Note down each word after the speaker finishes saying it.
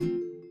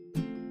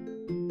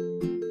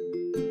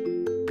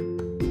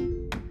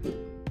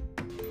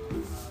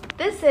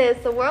This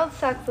is The World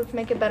Sucks, Let's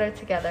Make It Better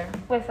Together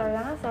with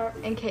Ariana Sarp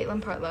and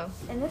Caitlin Partlow.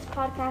 In this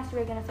podcast,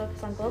 we're going to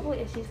focus on global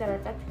issues that are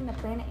affecting the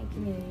planet and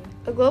community.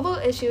 A global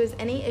issue is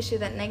any issue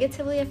that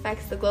negatively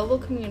affects the global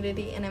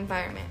community and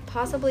environment,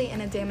 possibly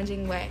in a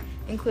damaging way,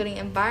 including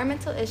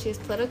environmental issues,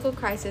 political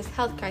crisis,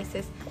 health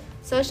crisis,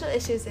 social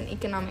issues, and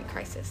economic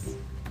crisis.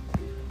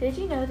 Did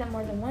you know that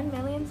more than 1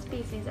 million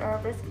species are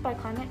at risk by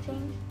climate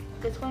change?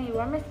 The 20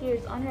 warmest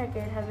years on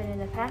record have been in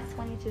the past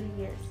 22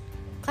 years.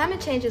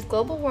 Climate change is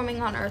global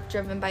warming on Earth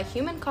driven by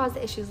human-caused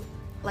issues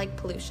like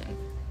pollution.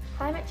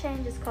 Climate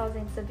change is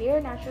causing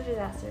severe natural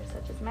disasters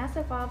such as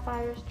massive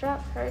wildfires,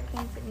 droughts,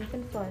 hurricanes, and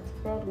even floods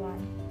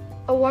worldwide.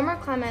 A warmer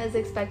climate is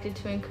expected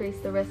to increase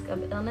the risk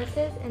of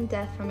illnesses and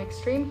death from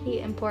extreme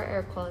heat and poor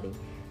air quality.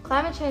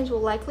 Climate change will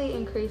likely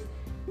increase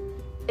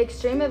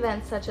extreme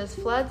events such as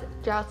floods,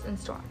 droughts, and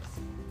storms.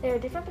 There are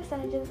different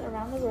percentages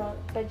around the world,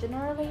 but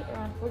generally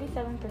around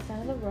 47%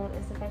 of the world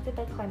is affected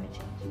by climate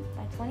change.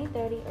 By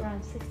 2030,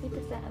 around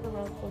 60% of the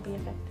world will be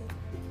affected.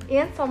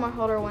 Ian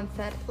Somerhalder once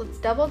said, "Let's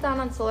double down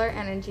on solar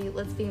energy,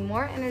 let's be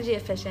more energy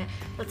efficient,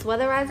 let's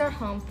weatherize our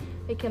homes.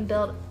 We can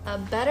build a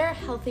better,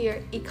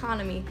 healthier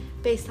economy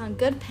based on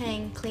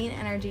good-paying, clean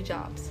energy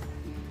jobs."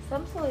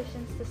 Some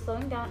solutions to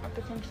slowing down or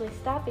potentially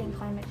stopping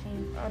climate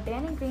change are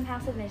banning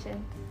greenhouse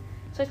emissions,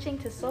 switching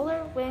to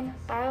solar, wind,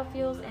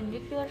 biofuels, and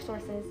nuclear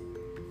sources.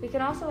 We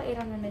can also aid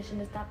on the mission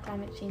to stop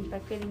climate change by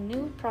creating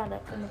new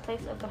products in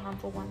place of the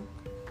harmful ones.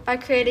 By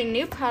creating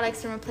new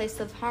products in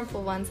place of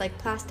harmful ones like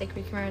plastic,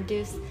 we can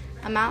reduce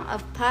the amount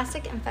of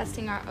plastic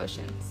infesting our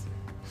oceans.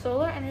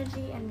 Solar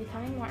energy and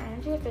becoming more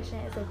energy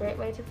efficient is a great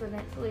way to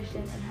prevent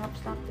pollution and help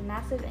stop the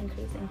massive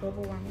increase in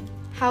global warming.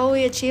 How will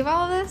we achieve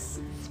all of this?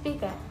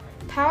 Speak up.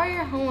 Power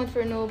your home with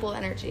renewable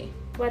energy.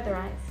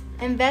 Weatherize.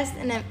 Invest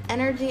in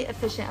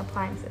energy-efficient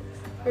appliances.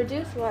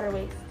 Reduce water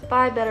waste.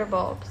 Buy better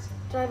bulbs.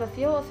 Drive a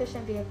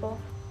fuel-efficient vehicle.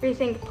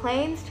 Rethink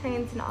planes,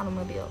 trains, and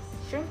automobiles.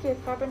 Shrink your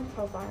carbon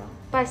profile.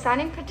 By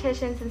signing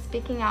petitions and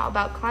speaking out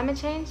about climate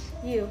change,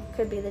 you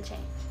could be the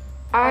change.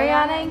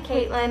 Ariana and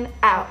Caitlin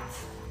out.